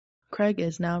Craig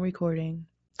is now recording.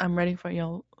 I'm ready for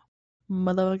your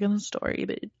motherfucking story,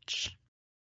 bitch.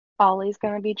 Ollie's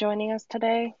going to be joining us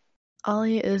today.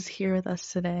 Ollie is here with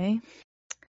us today.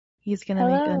 He's going to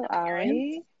make an appearance.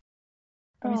 Ollie.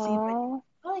 Let me see. Aww.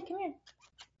 Ollie, come here.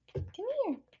 Come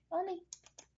here. Ollie,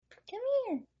 come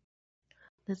here.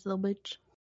 This little bitch.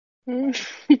 Come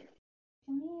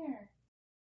here.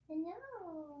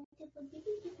 Hello.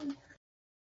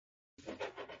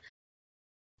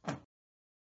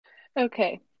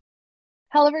 Okay.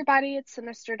 Hello, everybody. It's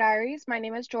Sinister Diaries. My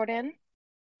name is Jordan.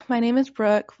 My name is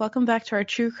Brooke. Welcome back to our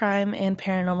true crime and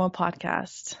paranormal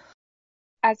podcast.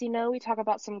 As you know, we talk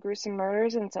about some gruesome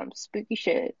murders and some spooky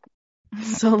shit.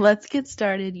 So let's get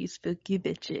started, you spooky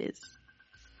bitches.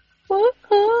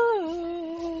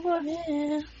 Woohoo!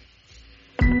 Yeah.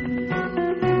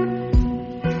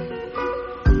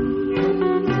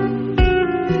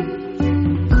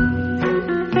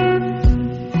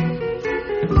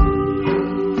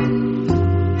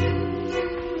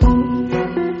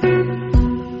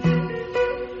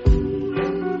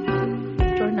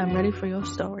 Jordan, I'm ready for your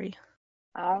story.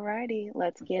 Alrighty,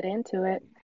 let's get into it.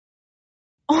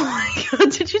 Oh my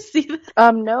god, did you see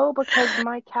that? No, because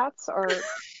my cats are...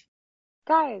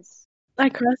 Guys. I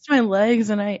crossed my legs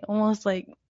and I almost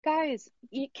Guys,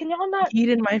 can y'all not...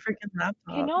 yeeted my freaking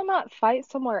laptop. Can y'all not fight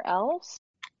somewhere else?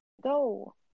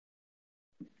 Go.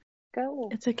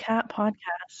 It's a cat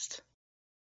podcast.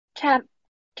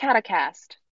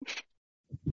 Catacast.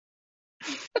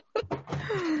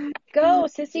 Go,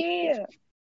 sissy!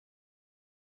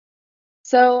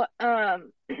 So,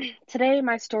 today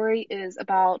my story is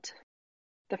about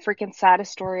the freaking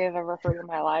saddest story I've ever heard in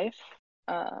my life.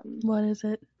 What is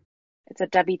it? It's a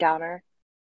Debbie Downer.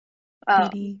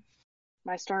 DD.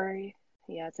 My story,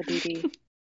 yeah, it's a DD.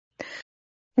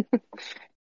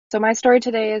 So my story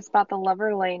today is about the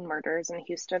Lover Lane murders in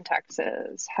Houston,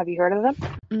 Texas. Have you heard of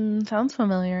them? Sounds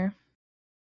familiar.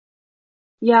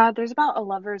 Yeah, there's about a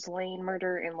Lover's Lane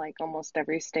murder in like almost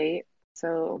every state.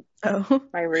 So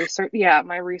my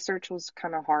research was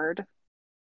kind of hard.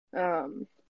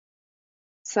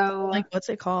 So like, what's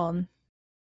it called?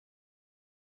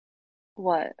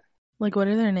 What? Like, what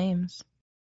are their names?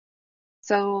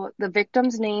 So the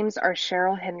victims' names are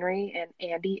Cheryl Henry and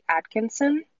Andy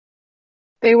Atkinson.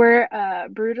 They were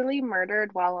brutally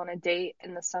murdered while on a date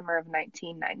in the summer of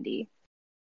 1990.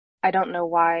 I don't know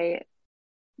why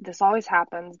this always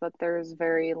happens, but there's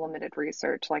very limited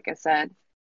research, like I said.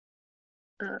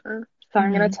 So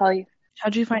I'm going to tell you.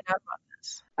 How'd you find out about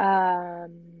this?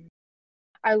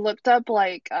 I looked up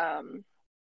like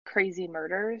crazy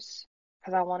murders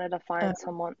because I wanted to find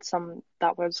some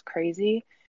that was crazy,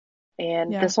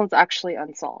 and this one's actually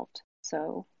unsolved,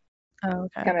 so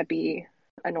it's gonna be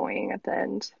annoying at the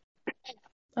end.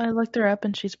 I looked her up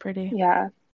and she's pretty. Yeah.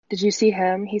 Did you see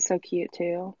him? He's so cute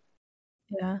too.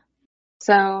 Yeah.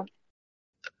 So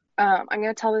I'm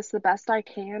gonna tell this the best I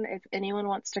can. If anyone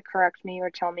wants to correct me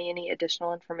or tell me any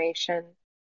additional information,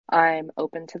 I'm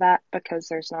open to that because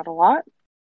there's not a lot.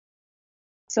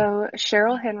 So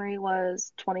Cheryl Henry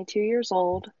was 22 years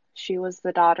old. She was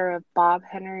the daughter of Bob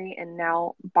Henry and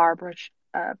now Barbara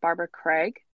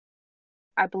Craig.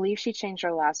 I believe she changed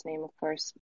her last name, of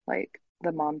course, like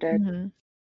the mom did.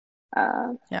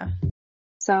 Yeah.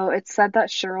 So it's said that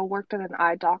Cheryl worked at an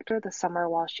eye doctor the summer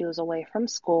while she was away from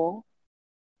school.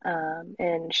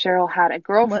 And Cheryl had a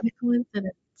girlfriend. What a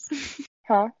coincidence.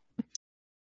 Huh?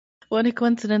 What a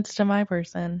coincidence to my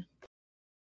person.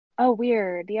 Oh,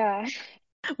 weird. Yeah.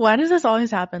 Why does this always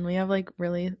happen? We have like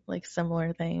really like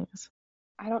similar things.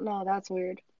 I don't know. That's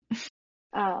weird.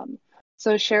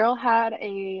 So Cheryl had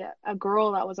a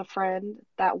girl that was a friend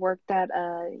that worked at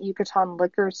a Yucatan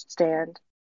liquor stand,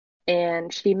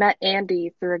 and she met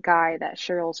Andy through a guy that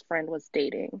Cheryl's friend was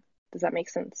dating. Does that make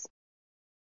sense?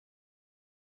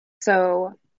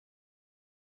 So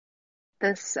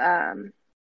this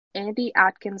Andy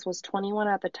Atkins was 21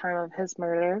 at the time of his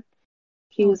murder.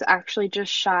 He was actually just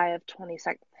shy of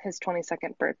his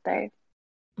 22nd birthday.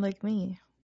 Like me.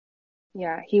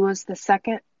 Yeah, he was the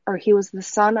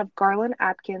son of Garland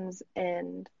Atkins,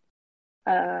 and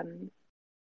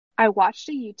I watched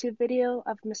a YouTube video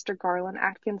of Mr. Garland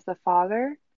Atkins, the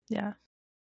father. Yeah.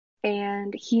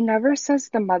 And he never says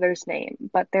the mother's name,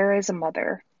 but there is a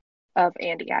mother of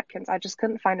Andy Atkins. I just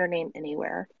couldn't find her name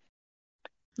anywhere.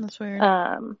 That's weird.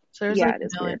 So there's like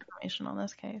no information on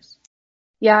this case.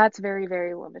 Yeah, it's very,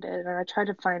 very limited, and I tried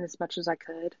to find as much as I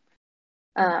could.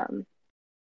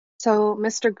 So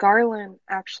Mr. Garland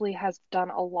actually has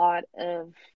done a lot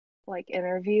of like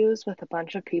interviews with a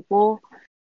bunch of people,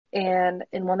 and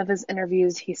in one of his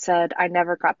interviews he said, "I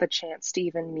never got the chance to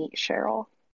even meet Cheryl."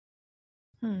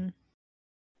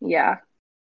 Yeah.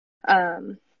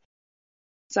 Um,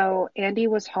 so Andy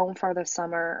was home for the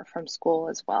summer from school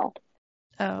as well.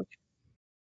 Oh,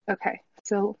 Okay.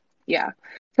 So, yeah.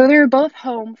 So they were both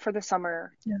home for the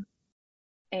summer yeah.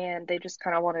 and they just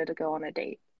kind of wanted to go on a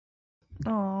date,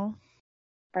 Oh,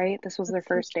 right? This was their that's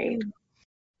so first date. cute.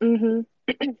 hmm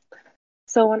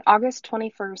So on August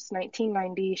 21st,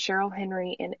 1990, Cheryl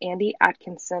Henry and Andy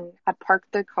Atkinson had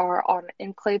parked their car on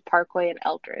Enclave Parkway in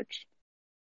Eldridge.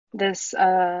 This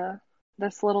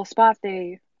this little spot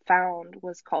they found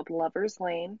was called Lover's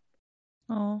Lane.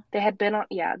 Oh, They had been on,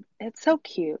 yeah, it's so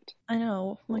cute. I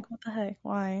know. Like, what the heck?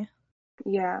 Why?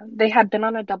 Yeah, they had been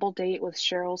on a double date with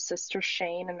Cheryl's sister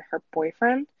Shane and her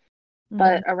boyfriend, Mm-hmm.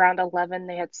 but around 11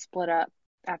 they had split up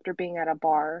after being at a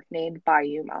bar named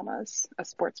Bayou Mamas, a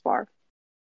sports bar.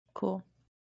 Cool.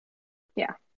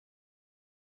 Yeah.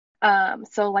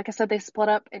 So like I said, they split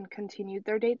up and continued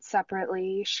their dates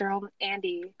separately. Cheryl and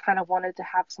Andy kind of wanted to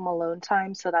have some alone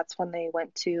time, so that's when they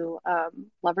went to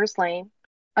Lover's Lane.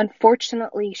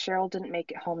 Unfortunately, Cheryl didn't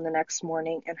make it home the next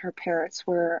morning, and her parents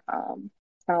were kind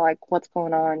of like, "What's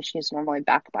going on?" She's normally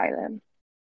back by then.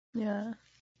 Yeah,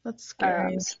 that's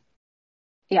Um, scary.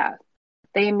 yeah,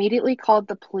 they immediately called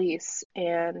the police,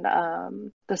 and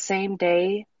the same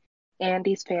day,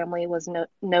 Andy's family was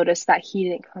noticed that he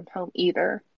didn't come home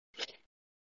either.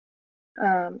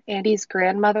 Andy's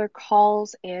grandmother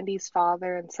calls Andy's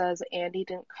father and says Andy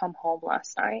didn't come home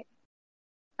last night.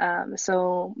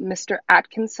 So Mr.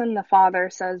 Atkinson, the father,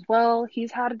 says, well,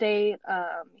 he's had a date.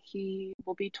 He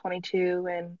will be 22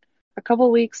 in a couple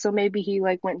of weeks, so maybe he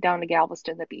like went down to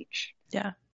Galveston the beach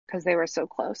Yeah, because they were so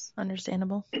close.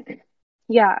 understandable.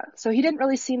 Yeah, so he didn't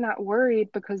really seem that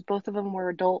worried because both of them were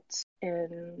adults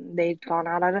and they'd gone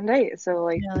out on a date. So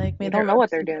like Yeah, like they made their don't know own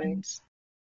what they're doing. decisions.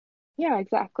 Yeah,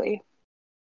 exactly.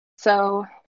 So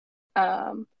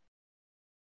um,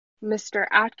 Mr.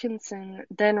 Atkinson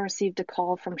then received a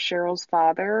call from Cheryl's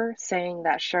father saying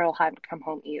that Cheryl hadn't come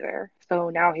home either. So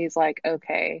now he's like,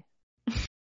 okay,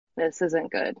 this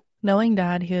isn't good. Knowing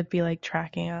Dad, he would be like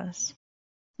tracking us.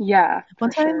 Yeah, One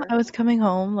for time I sure. was coming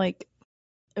home, like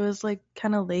it was like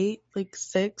kind of late, like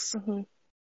 6, hmm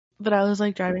but I was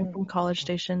like driving hmm from College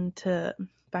Station to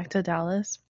back to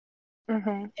Dallas,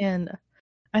 hmm and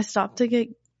I stopped to get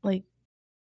like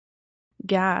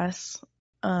gas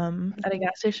at a hmm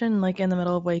gas station like in the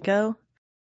middle of Waco,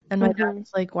 and my dad hmm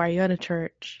was like, "Why are you at a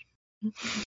church?" I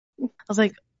was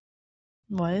like,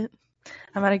 "What?"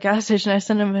 I'm at a gas station. I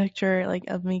sent him a picture like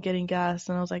of me getting gas,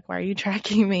 and I was like, "Why are you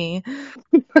tracking me?"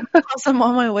 Plus, I'm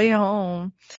on my way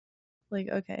home. Like,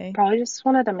 okay, Probably just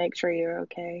wanted to make sure you're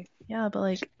okay. yeah, but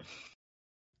like,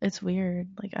 it's weird.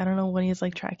 Like, I don't know when he's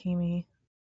like tracking me.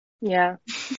 Yeah.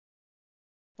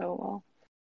 Oh well.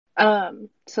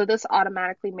 So this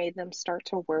automatically made them start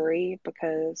to worry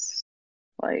because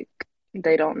like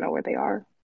they don't know where they are.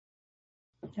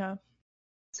 Yeah.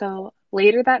 So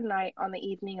later that night, on the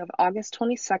evening of August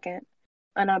 22nd,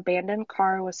 an abandoned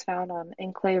car was found on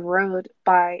Enclave Road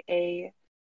by a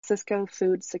Cisco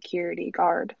food security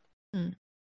guard. Mm.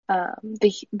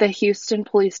 The Houston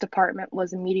Police Department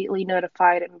was immediately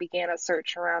notified and began a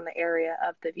search around the area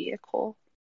of the vehicle.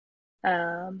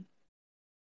 Um,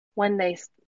 when they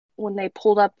when they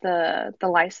pulled up the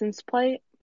license plate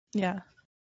Yeah.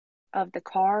 of the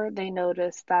car, they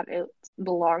noticed that it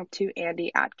belonged to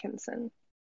Andy Atkinson,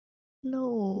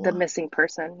 the No. missing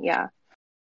person. Yeah.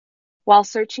 While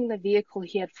searching the vehicle,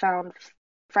 he had found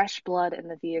fresh blood in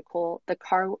the vehicle. The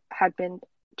car had been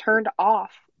turned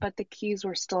off, but the keys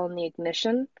were still in the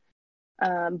ignition.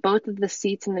 Both of the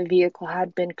seats in the vehicle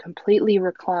had been completely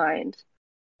reclined.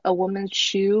 A woman's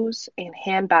shoes and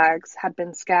handbags had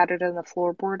been scattered in the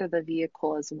floorboard of the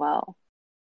vehicle as well.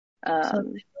 So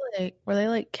Um, like, were they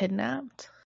like kidnapped?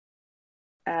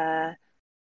 uh,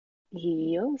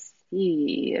 you'll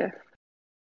see.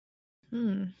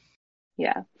 Hmm.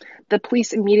 Yeah. The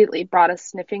police immediately brought a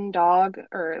sniffing dog,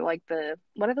 or like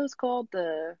what are those called?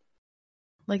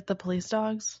 Like the police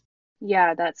dogs?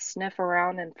 Yeah, that sniff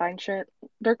around and find shit.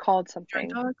 They're called Drug something.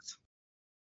 dogs?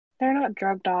 They're not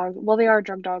drug dogs. Well, they are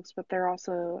drug dogs, but they're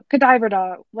also cadaver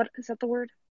dog. What is that the word?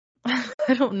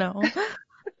 I don't know.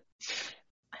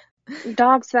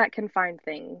 Dogs that can find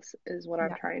things is what I'm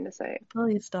Yeah, trying to say.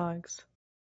 police dogs.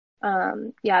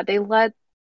 Yeah,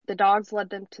 the dogs led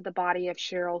them to the body of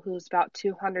Cheryl, who was about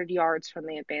 200 yards from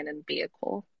the abandoned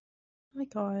vehicle. Oh my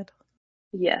God.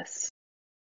 Yes.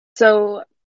 So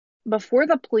before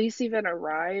the police even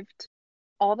arrived,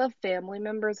 all the family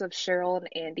members of Cheryl and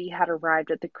Andy had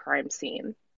arrived at the crime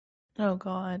scene. Oh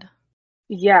God.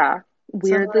 Yeah,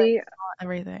 So they like weirdly, saw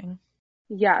everything.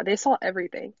 yeah, they saw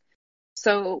everything.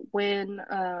 So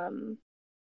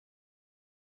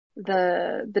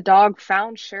The dog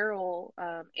found Cheryl.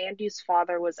 Andy's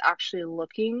father was actually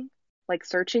looking, like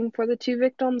searching for the two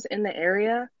victims in the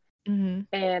area, Mm-hmm.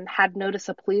 and had noticed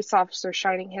a police officer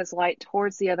shining his light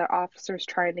towards the other officers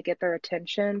trying to get their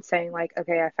attention, saying like,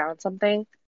 okay, I found something.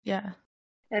 Yeah.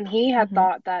 And he had Mm-hmm.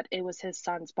 thought that it was his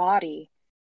son's body.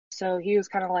 So he was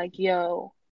kind of like,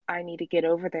 yo, I need to get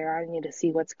over there. I need to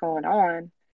see what's going on.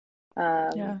 Um,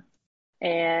 Yeah.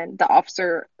 and the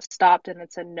officer stopped him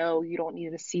and said, no, you don't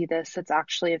need to see this. It's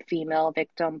actually a female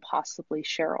victim, possibly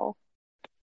Cheryl.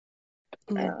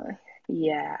 Ooh. Uh,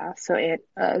 yeah. So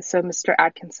Mr.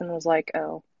 Atkinson was like,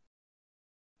 oh,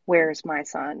 where's my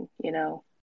son? You know?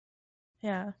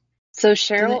 Yeah. So Did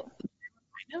they Cheryl,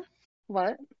 find him?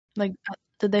 what? Like,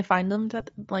 did they find them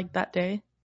that day?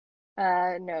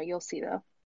 No, you'll see though.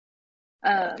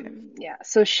 Okay. Yeah.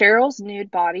 So Cheryl's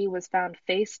nude body was found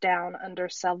face down under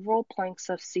several planks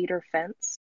of cedar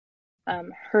fence.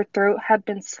 Her throat had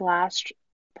been slashed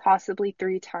possibly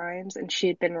 3 times, and she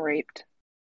had been raped.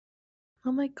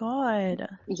 Oh my God.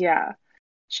 Yeah.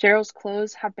 Cheryl's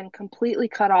clothes have been completely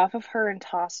cut off of her and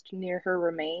tossed near her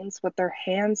remains, with their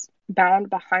hands bound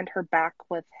behind her back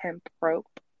with hemp rope.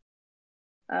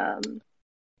 Um,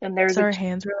 and there's So a her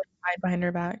hands were like tied behind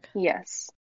her back. yes,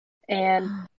 and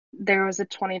there was a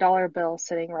 $20 bill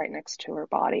sitting right next to her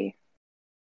body.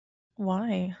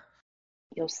 Why?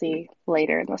 You'll see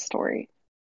later in the story.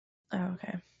 Oh,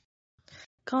 okay.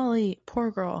 Golly,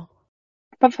 poor girl.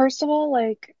 But first of all,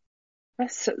 like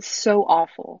that's so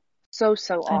awful, so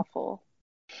I, awful.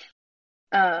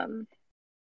 Um,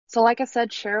 so like I said,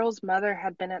 Cheryl's mother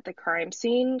had been at the crime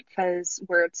scene because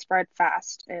word spread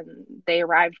fast, and they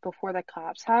arrived before the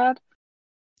cops had.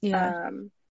 yeah.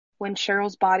 Um, when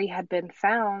Cheryl's body had been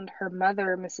found, her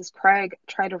mother, Mrs. Craig,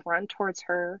 tried to run towards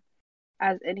her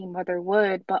as any mother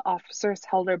would, but officers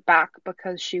held her back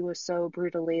because she was so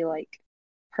brutally like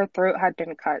her throat had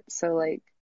been cut. So like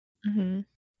Mm-hmm.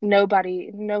 nobody,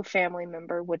 no family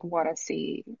member would want to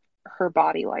see her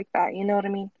body like that. You know what I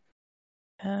mean?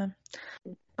 Yeah.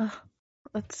 Ugh,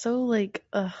 that's so like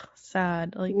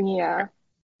sad. Like Yeah.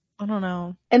 I don't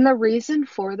know. And the reason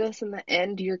for this in the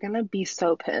end, you're gonna be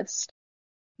so pissed.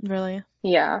 Really.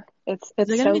 Yeah. Is there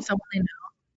It's gonna be so someone they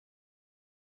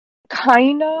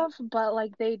kind of, but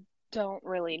like they don't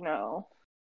really know.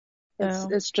 know?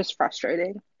 It's just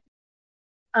frustrating.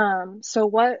 So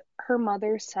what her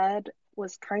mother said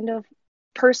was kind of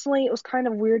personally it was kind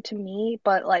of weird to me,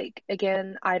 but like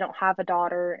again, I don't have a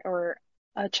daughter or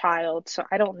a child, so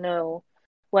I don't know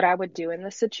what I would do in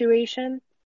this situation.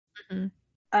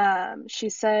 Mm-hmm. She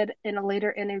said in a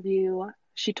later interview,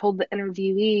 she told the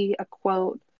interviewee a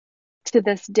quote, "To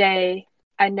this day,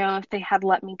 I know if they had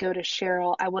let me go to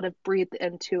Cheryl, I would have breathed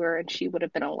into her and she would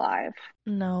have been alive."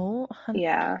 No,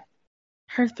 Yeah.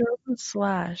 her throat was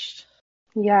slashed.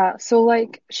 Yeah, so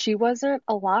like she wasn't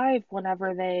alive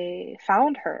whenever they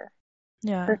found her. Her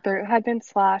Yeah. throat had been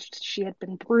slashed, she had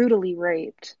been brutally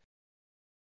raped.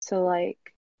 So like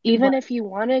even What? if you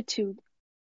wanted to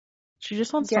She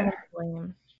just wants get someone her, to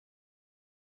blame.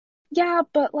 yeah,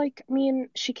 but like I mean,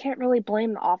 she can't really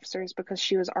blame the officers because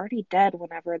she was already dead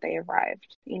whenever they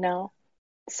arrived, you know?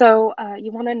 So,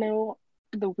 you want to know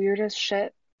the weirdest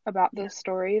shit about Yeah. this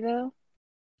story though?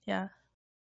 Yeah.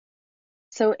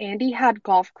 So Andy had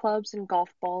golf clubs and golf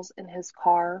balls in his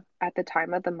car at the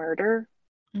time of the murder.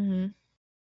 Mm-hmm.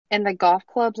 And the golf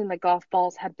clubs and the golf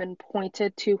balls had been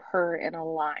pointed to her in a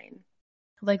line.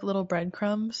 Like little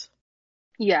breadcrumbs.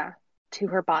 Yeah, to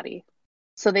her body.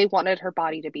 So they wanted her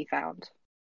body to be found.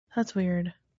 That's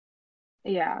weird.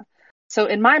 Yeah. So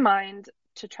in my mind,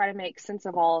 to try to make sense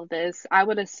of all of this, I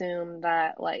would assume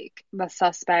that like the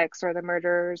suspects or the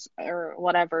murderers or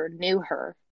whatever knew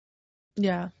her.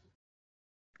 Yeah.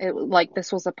 It like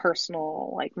this was a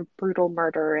personal, like brutal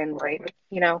murder and rape,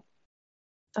 you know?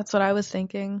 That's what I was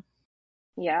thinking.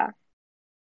 Yeah.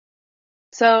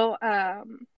 So,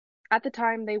 at the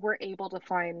time they were able to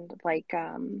find like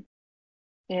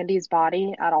Andy's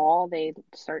body at all. They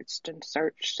searched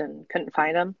and couldn't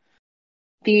find him.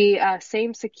 The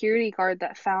same security guard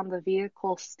that found the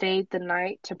vehicle stayed the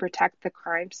night to protect the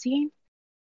crime scene.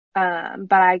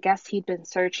 But I guess he'd been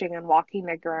searching and walking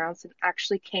the grounds and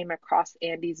actually came across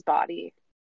Andy's body.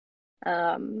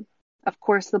 Um, of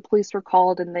course, the police were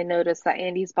called and they noticed that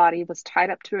Andy's body was tied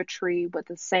up to a tree with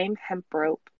the same hemp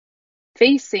rope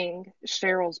facing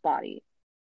Cheryl's body.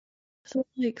 So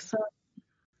like some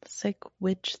sick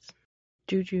witch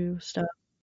juju stuff.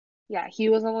 Yeah, he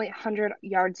was only 100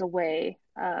 yards away,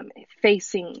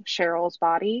 facing Cheryl's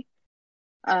body.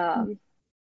 Um,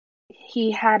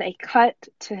 he had a cut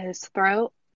to his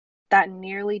throat that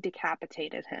nearly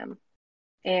decapitated him.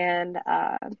 And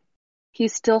He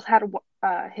still had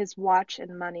his watch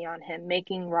and money on him,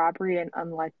 making robbery an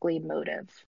unlikely motive.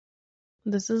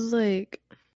 This is like,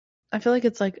 I feel like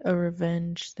it's like a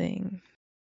revenge thing.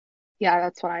 Yeah,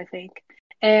 that's what I think.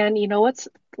 And you know what's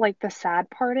like the sad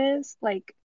part is?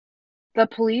 Like the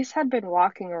police had been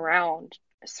walking around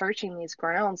searching these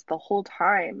grounds the whole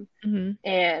time. Mm-hmm.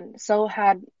 And so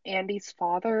had Andy's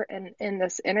father. And in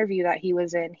this interview that he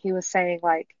was in, he was saying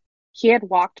like he had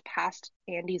walked past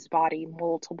Andy's body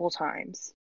multiple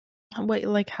times. Wait,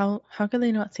 like how could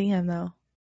they not see him though?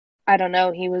 I don't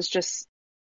know. He was just,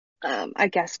 I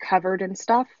guess, covered and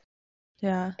stuff.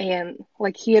 Yeah. And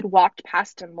like he had walked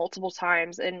past him multiple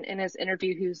times. And in his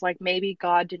interview, he was like, maybe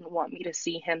God didn't want me to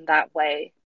see him that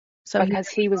way So he because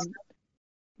he was,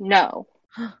 no,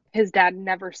 his dad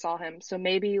never saw him. So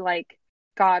maybe like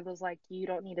God was like, you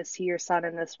don't need to see your son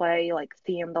in this way. Like,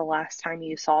 see him the last time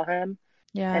you saw him.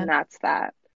 yeah. And that's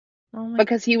that. Oh my,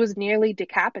 Because he was nearly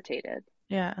decapitated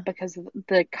yeah. because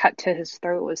the cut to his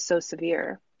throat was so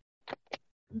severe.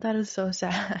 That is so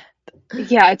sad.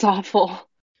 Yeah, it's awful.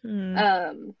 Hmm.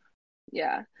 Um,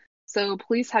 yeah. So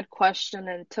police had questioned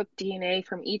and took DNA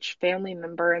from each family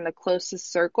member in the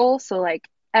closest circle. So like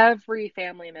every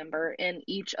family member in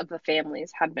each of the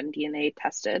families had been DNA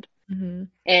tested. Mm-hmm.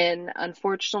 And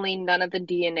unfortunately, none of the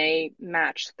DNA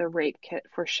matched the rape kit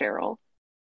for Cheryl.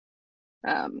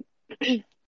 Um,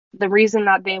 the reason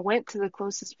that they went to the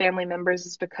closest family members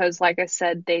is because, like I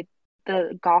said, the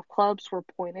golf clubs were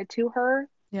pointed to her.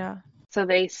 Yeah. So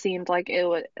they seemed like it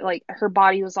would, like her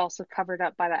body was also covered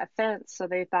up by that fence, so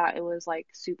they thought it was like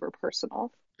super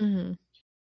personal. Mm-hmm.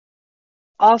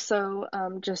 Also,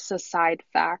 just a side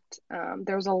fact,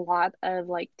 there's a lot of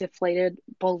like deflated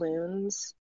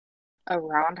balloons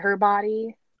around her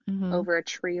body Mm-hmm. over a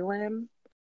tree limb.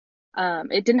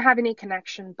 It didn't have any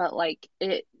connection, but like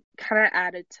it kind of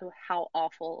added to how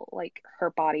awful like her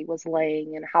body was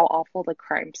laying and how awful the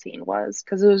crime scene was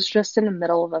because it was just in the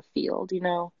middle of a field, you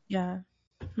know? Yeah.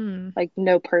 Hmm. Like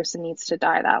no person needs to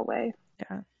die that way.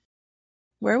 Yeah.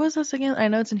 Where was this again? I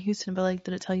know it's in Houston, but like,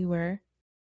 did it tell you where?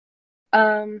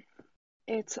 Um,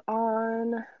 it's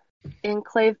on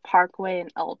Enclave Parkway in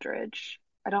Eldridge.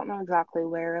 I don't know exactly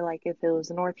where, like if it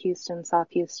was North Houston, South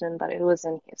Houston, but it was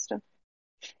in Houston.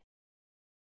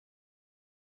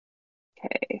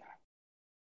 Okay.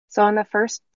 So in the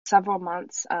first several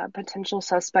months, potential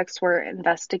suspects were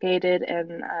investigated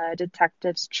and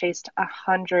detectives chased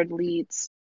 100 leads,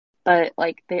 but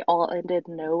like they all ended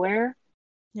nowhere.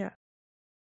 Yeah.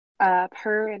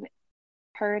 Per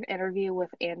an interview with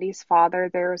Andy's father,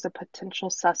 there was a potential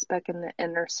suspect in the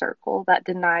inner circle that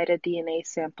denied a DNA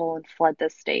sample and fled the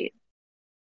state.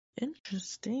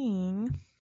 Interesting.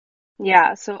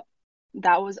 Yeah, so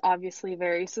that was obviously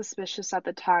very suspicious at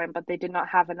the time, but they did not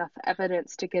have enough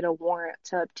evidence to get a warrant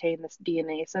to obtain this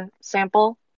DNA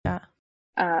sample. Yeah.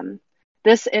 Um,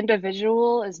 this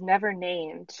individual is never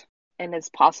named and is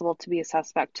possible to be a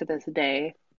suspect to this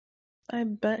day. I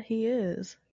bet he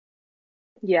is.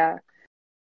 Yeah.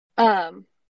 Um,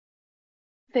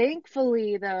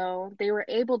 Thankfully, though, they were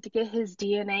able to get his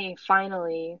DNA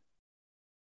finally.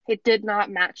 It did not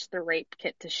match the rape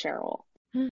kit to Cheryl.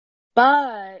 Hmm.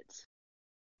 But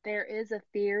there is a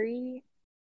theory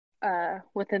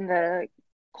within the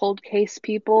cold case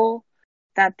people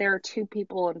that there are two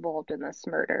people involved in this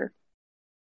murder.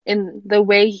 And the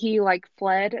way he like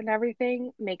fled and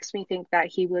everything makes me think that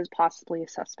he was possibly a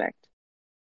suspect.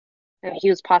 And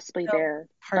he was possibly No. there,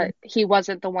 Pardon. but he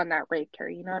wasn't the one that raped her.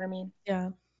 You know what I mean? Yeah.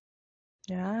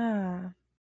 Yeah.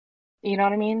 You know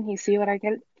what I mean? You see what I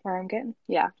get where I'm getting?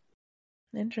 Yeah.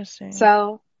 Interesting.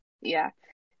 So, yeah.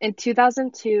 In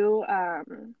 2002,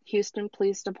 Houston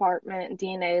Police Department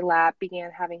DNA lab began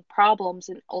having problems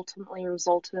and ultimately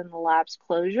resulted in the lab's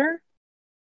closure.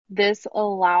 This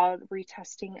allowed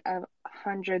retesting of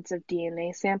hundreds of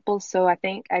DNA samples. So I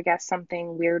guess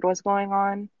something weird was going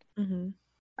on. Mm-hmm.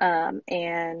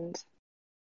 And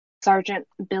Sergeant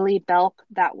Billy Belk,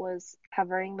 that was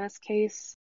covering this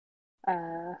case,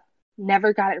 uh,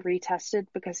 never got it retested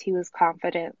because he was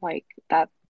confident like that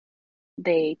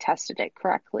they tested it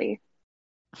correctly.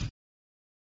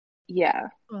 Yeah.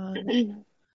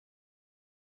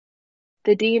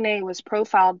 The DNA was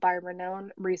profiled by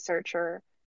renowned researcher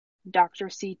Dr.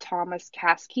 C. Thomas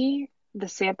Caskey. The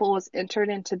sample was entered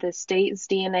into the state's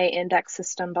DNA index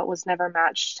system but was never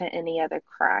matched to any other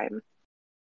crime.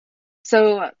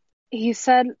 So he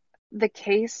said the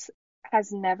case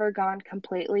has never gone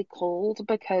completely cold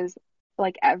because,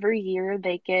 like, every year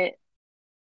they get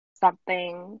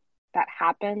something that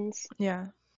happens Yeah.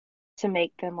 to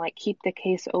make them, like, keep the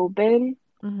case open,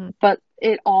 Mm-hmm. but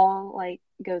it all, like,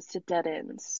 goes to dead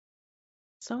ends.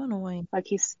 So annoying. Like,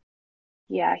 he's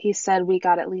Yeah, he said we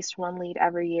got at least one lead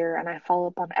every year, and I follow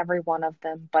up on every one of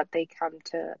them, but they come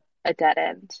to a dead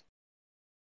end.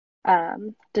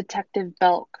 Detective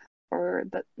Belk, or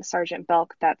the Sergeant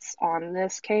Belk that's on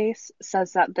this case,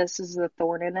 says that this is the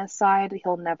thorn in his side.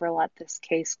 He'll never let this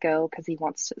case go because he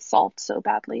wants it solved so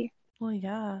badly. Well,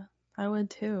 yeah, I would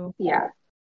too. Yeah,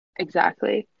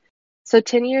 exactly. So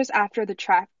 10 years after the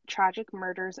tragic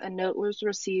murders, a note was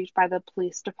received by the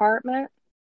police department.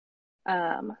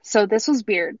 So this was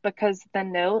weird because the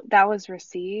note that was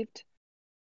received,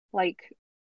 like,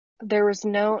 there was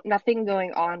nothing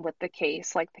going on with the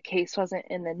case. Like, the case wasn't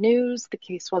in the news, the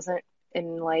case wasn't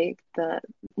in like the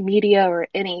media or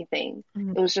anything.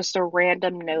 Mhm. It was just a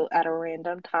random note at a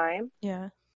random time. Yeah.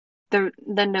 The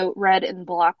note read in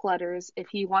block letters,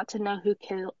 "If you want to know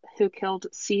who killed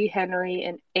C. Henry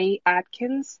and A.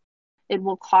 Atkins, it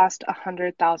will cost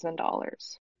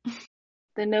 $100,000."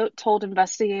 The note told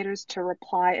investigators to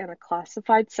reply in a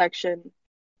classified section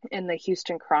in the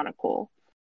Houston Chronicle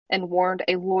and warned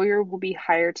a lawyer will be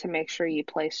hired to make sure you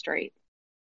play straight.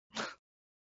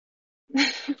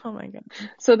 Oh my God.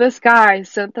 So this guy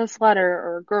sent this letter,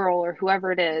 or girl, or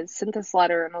whoever it is, sent this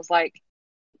letter and was like,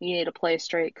 "You need to play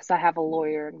straight because I have a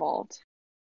lawyer involved."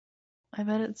 I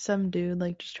bet it's some dude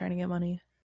like just trying to get money.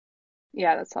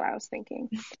 Yeah, that's what I was thinking.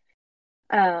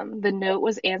 The note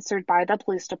was answered by the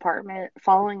police department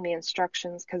following the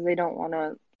instructions because they don't want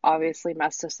to obviously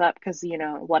mess this up because,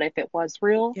 what if it was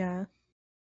real? Yeah.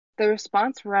 The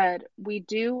response read, "We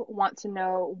do want to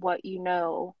know what you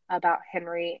know about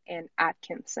Henry and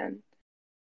Atkinson."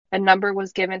 A number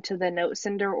was given to the note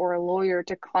sender or a lawyer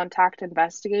to contact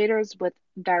investigators with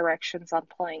directions on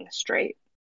playing straight.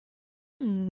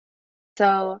 Hmm.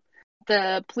 So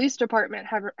the police department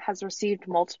has received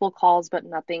multiple calls, but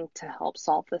nothing to help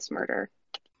solve this murder.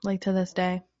 Like to this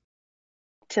day.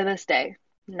 To this day,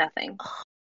 nothing.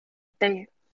 They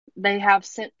they have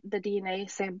sent the DNA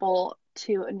sample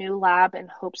to a new lab in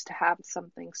hopes to have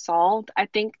something solved. I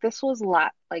think this was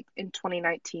like in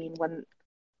 2019 when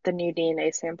the new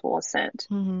DNA sample was sent.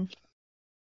 Mm-hmm.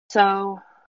 So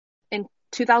in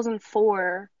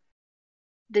 2004,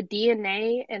 the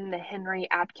DNA in the Henry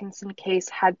Atkinson case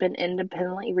had been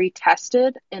independently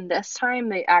retested, and this time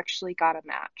they actually got a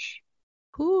match.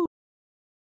 Who?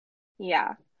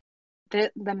 Yeah. The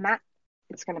match,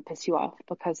 it's going to piss you off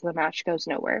because the match goes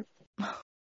nowhere.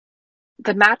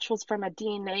 The match was from a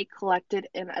DNA collected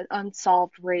in an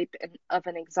unsolved rape of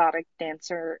an exotic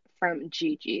dancer from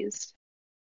Gigi's.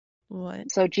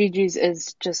 What? So Gigi's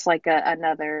is just like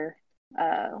another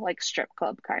like strip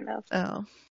club kind of. Oh.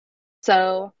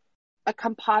 So a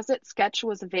composite sketch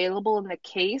was available in the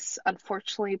case.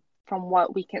 Unfortunately, from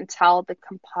what we can tell, the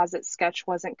composite sketch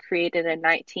wasn't created in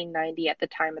 1990 at the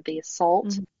time of the assault,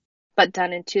 Mm-hmm. but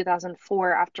done in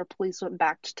 2004 after police went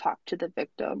back to talk to the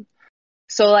victim.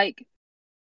 So, like,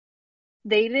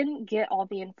 they didn't get all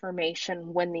the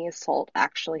information when the assault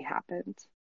actually happened.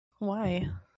 Why?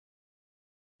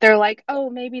 They're like,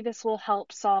 "Oh, maybe this will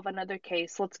help solve another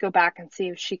case. Let's go back and see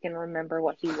if she can remember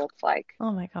what he looked like."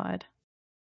 Oh my God.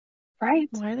 Right?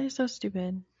 Why are they so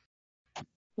stupid?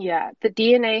 Yeah, the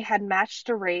DNA had matched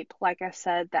a rape, like I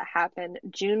said, that happened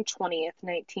June 20th,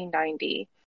 1990,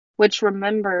 which,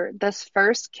 remember, this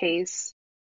first case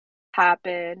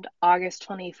happened August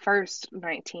 21st,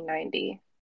 1990.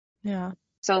 Yeah.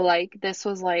 So, like, this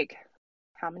was like,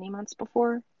 how many months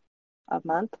before? A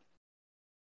month?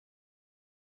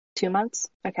 2 months?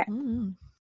 Okay. Mm-hmm.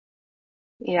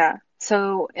 Yeah.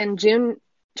 So, in June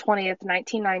 20th,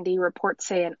 1990, reports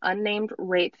say an unnamed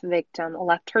rape victim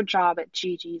left her job at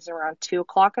Gigi's around 2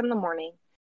 o'clock in the morning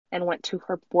and went to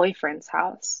her boyfriend's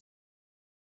house.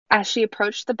 As she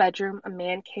approached the bedroom, a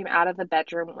man came out of the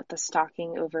bedroom with a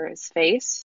stocking over his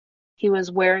face. He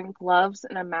was wearing gloves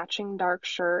and a matching dark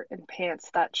shirt and pants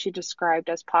that she described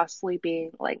as possibly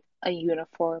being like a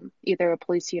uniform, either a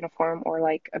police uniform or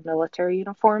like a military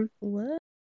uniform. What?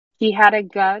 He had a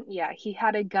gun, yeah, he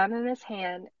had a gun in his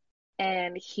hand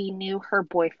and he knew her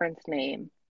boyfriend's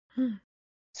name.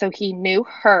 So he knew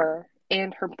her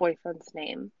and her boyfriend's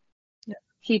name. Yeah.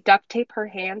 He duct taped her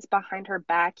hands behind her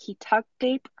back. He duct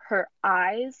taped her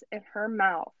eyes and her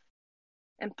mouth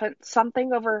and put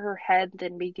something over her head,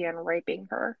 then began raping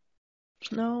her.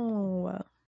 No.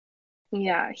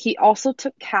 Yeah, he also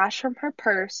took cash from her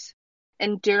purse,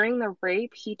 and during the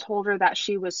rape, he told her that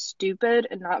she was stupid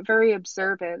and not very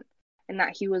observant, and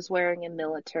that he was wearing a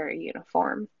military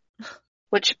uniform,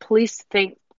 which police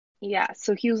think, yeah,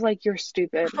 so he was like, "You're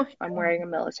stupid. Oh my I'm God. wearing a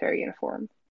military uniform,"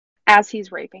 as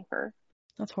he's raping her.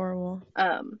 That's horrible.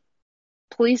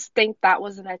 Police think that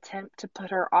was an attempt to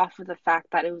put her off of the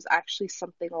fact that it was actually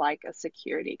something like a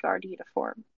security guard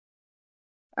uniform.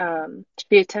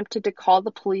 She attempted to call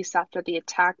the police after the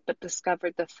attack, but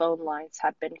discovered the phone lines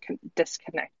had been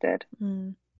disconnected.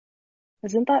 Mm.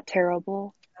 Isn't that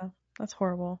terrible? Yeah, that's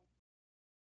horrible.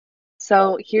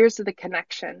 So here's the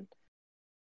connection.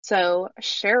 So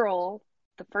Cheryl,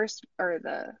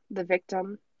 the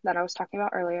victim that I was talking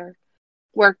about earlier,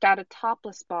 worked at a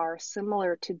topless bar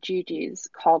similar to Gigi's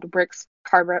called Rick's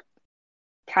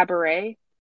Cabaret.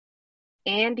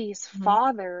 Andy's Mm-hmm.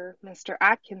 father, Mr.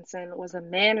 Atkinson, was a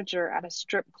manager at a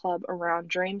strip club around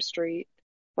Dream Street,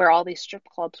 where all these strip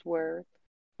clubs were,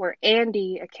 where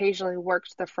Andy occasionally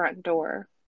worked the front door.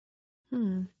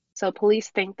 Hmm. So police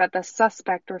think that the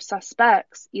suspect or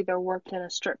suspects either worked in a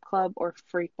strip club or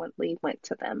frequently went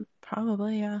to them.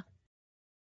 Probably, yeah.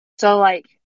 So, like,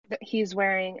 he's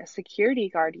wearing a security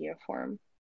guard uniform.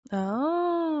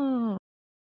 Oh,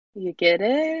 You get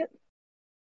it?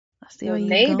 I see So where you're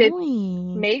maybe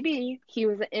going. maybe he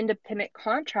was an independent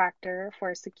contractor for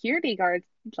a security guard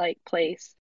like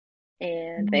place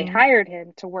and they Mm-hmm. hired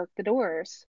him to work the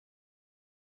doors.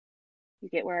 You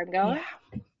get where I'm going?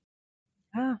 Yeah.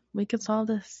 Yeah, we could solve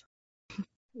this.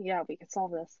 Yeah, we could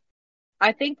solve this.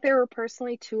 I think there were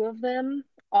personally two of them.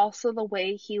 Also, the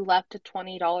way he left a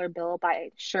 $20 bill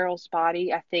by Cheryl's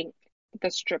body, I think the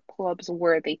strip clubs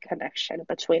were the connection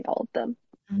between all of them.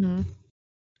 Mm-hmm.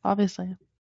 Obviously.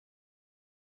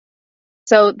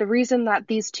 So the reason that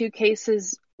these two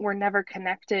cases were never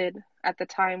connected at the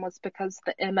time was because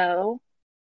the MO,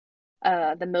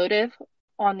 the motive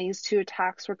on these two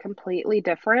attacks were completely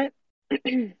different.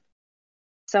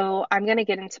 So I'm going to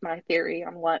get into my theory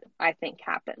on what I think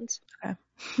happened. Okay.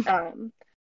 Um,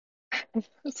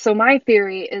 so my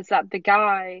theory is that the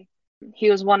guy, he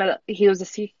was a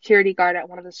security guard at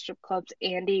one of the strip clubs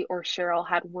Andy or Cheryl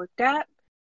had worked at,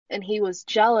 and he was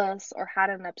jealous or had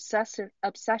an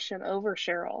obsession over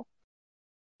Cheryl.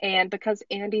 And because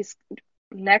Andy's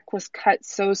neck was cut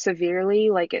so severely,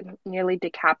 like it nearly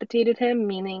decapitated him,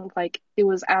 meaning like it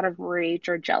was out of rage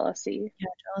or jealousy. Yeah,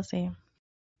 jealousy.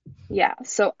 Yeah,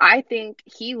 so I think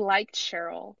he liked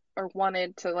Cheryl or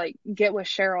wanted to like get with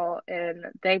Cheryl and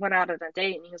they went out on a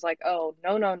date and he was like, "Oh,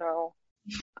 no, no, no.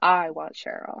 I want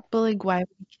Cheryl." But like, why would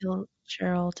he kill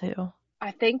Cheryl too?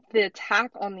 I think the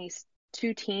attack on these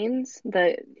two teens,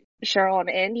 the Cheryl and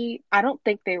Andy, I don't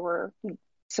think they were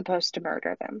supposed to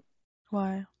murder them.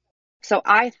 Why? So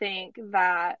I think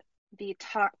that the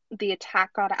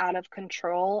attack got out of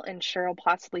control and Cheryl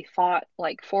possibly fought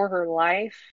like for her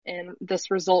life and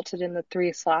this resulted in the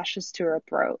 3 slashes to her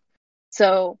throat.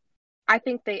 So I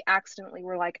think they accidentally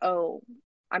were like, "Oh,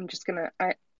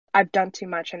 I've done too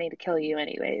much. I need to kill you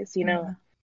anyways, you know?" Yeah.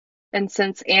 And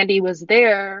since Andy was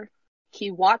there, he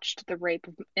watched the rape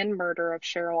and murder of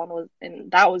Cheryl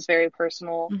and that was very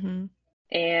personal. Mm-hmm.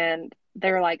 And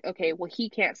they were like, "Okay, well, he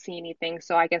can't see anything,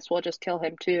 so I guess we'll just kill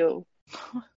him too,"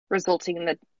 resulting in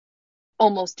the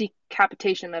almost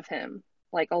decapitation of him.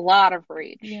 Like a lot of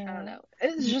rage. I don't Yeah. know.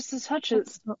 It's just such a,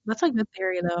 That's a good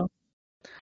theory though.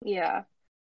 yeah.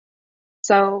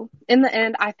 So in the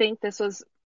end, I think this was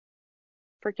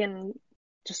freaking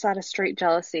just out of straight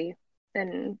jealousy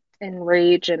and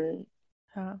rage. And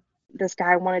Yeah. this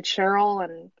guy wanted Cheryl,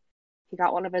 and he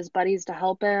got one of his buddies to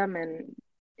help him, and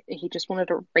he just wanted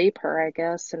to rape her, I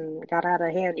guess, and got out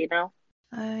of hand, you know?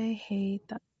 I hate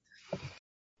that.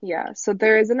 Yeah, so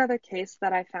there is another case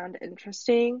that I found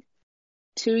interesting.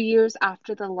 2 years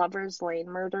after the Lovers Lane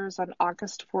murders on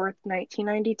August 4th,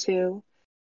 1992,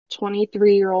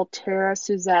 23-year-old Tara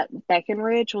Suzette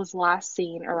Beckenridge was last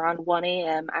seen around 1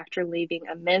 a.m. after leaving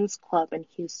a men's club in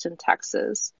Houston,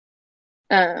 Texas.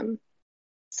 Um,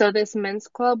 so this men's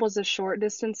club was a short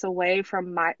distance away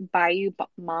from Bayou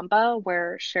Mamba,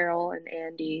 where Cheryl and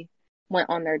Andy went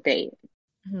on their date.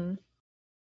 Mm-hmm.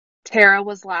 Tara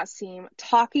was last seen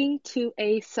talking to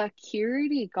a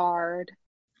security guard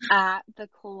at the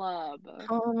club.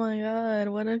 Oh my god,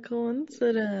 what a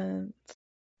coincidence.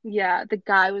 Yeah, the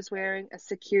guy was wearing a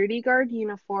security guard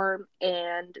uniform,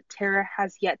 and Tara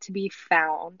has yet to be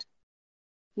found,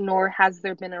 nor has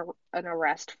there been an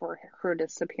arrest for her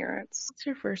disappearance. What's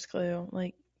your first clue?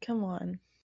 Like, come on.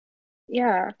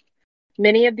 Yeah,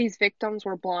 many of these victims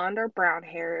were blonde or brown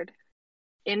haired,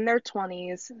 in their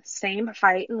 20s, same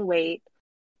height and weight,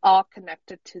 all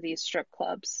connected to these strip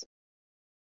clubs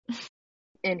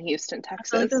in Houston, I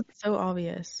feel like Texas. that's so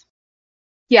obvious.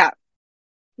 Yeah,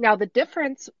 now the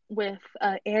difference with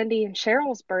Andy and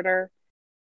Cheryl's murder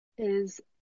is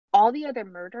all the other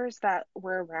murders that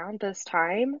were around this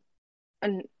time,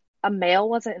 and a male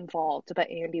wasn't involved, but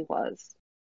Andy was.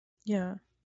 Yeah.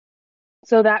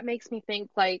 So that makes me think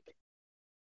like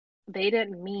they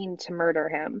didn't mean to murder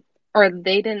him, or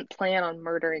they didn't plan on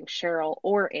murdering Cheryl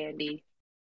or Andy.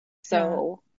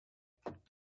 So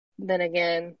then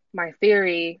again, my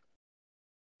theory,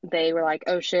 they were like,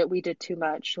 oh shit, we did too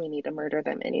much. We need to murder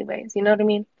them anyways. You know what I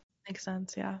mean? Makes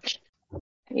sense, yeah.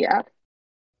 Yeah.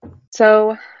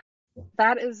 So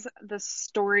that is the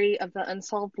story of the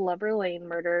unsolved Lover Lane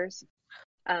murders.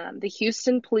 The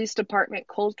Houston Police Department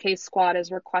Cold Case Squad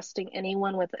is requesting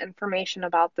anyone with information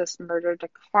about this murder to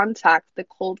contact the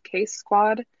Cold Case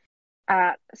Squad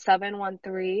at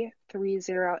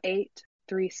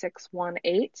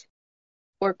 713-308-3618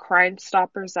 or Crime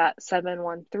Stoppers at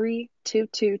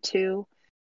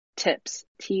 713-222-TIPS,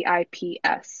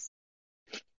 TIPS.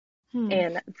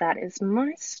 And that is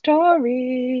my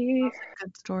story. That's a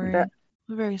good story. The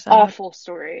Very sad. awful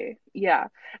story. Yeah.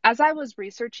 As I was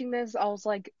researching this, I was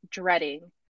like dreading.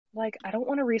 Like, I don't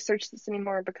want to research this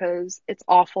anymore because it's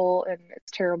awful and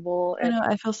it's terrible. I And know,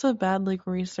 I feel so bad like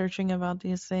researching about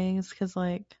these things because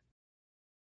like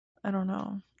I don't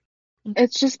know.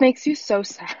 it just makes you so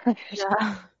sad.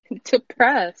 Yeah.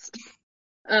 Depressed.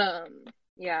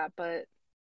 Yeah, but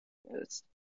it was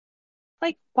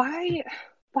like, why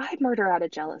murder out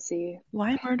of jealousy?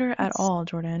 Why murder at all,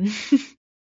 Jordan?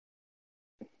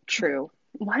 True.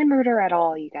 Why murder at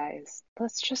all, you guys?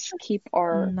 Let's just keep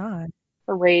our Not.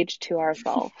 rage to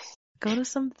ourselves. Go to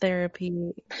some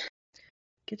therapy.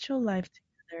 Get your life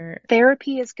together.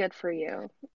 Therapy is good for you.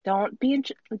 Don't be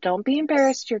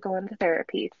embarrassed you're going to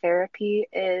therapy. Therapy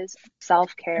is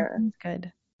self-care. Everything's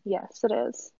good. Yes, it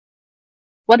is.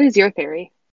 What is your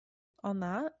theory? On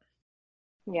that,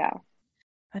 Yeah.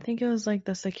 I think it was like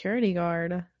the security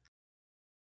guard.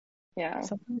 Yeah.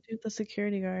 Something to do with the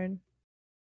security guard.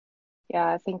 Yeah,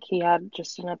 I think he had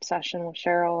just an obsession with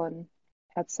Cheryl and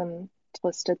had some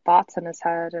twisted thoughts in his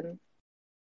head and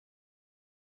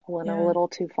went a Yeah. little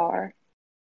too far.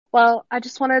 Well, I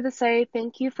just wanted to say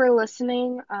thank you for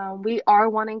listening. We are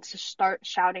wanting to start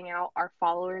shouting out our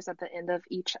followers at the end of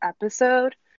each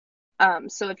episode.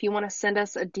 So if you want to send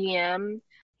us a DM,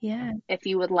 Yeah. if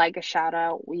you would like a shout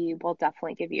out, we will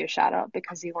definitely give you a shout out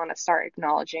because we want to start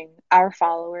acknowledging our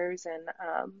followers and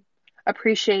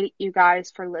appreciate you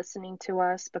guys for listening to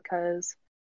us because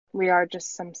we are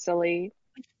just some silly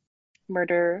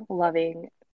murder loving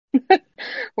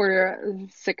we're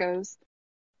sickos.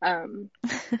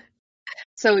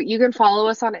 So you can follow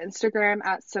us on Instagram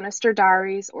at Sinister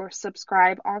Diaries or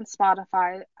subscribe on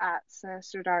Spotify at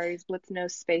Sinister Diaries with no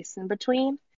space in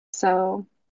between. So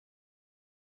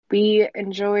we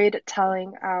enjoyed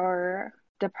telling our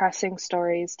depressing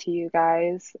stories to you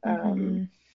guys. You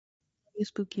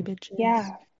spooky bitches. Yeah.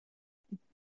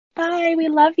 Bye. We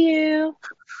love you.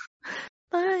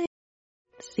 Bye.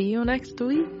 See you next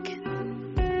week.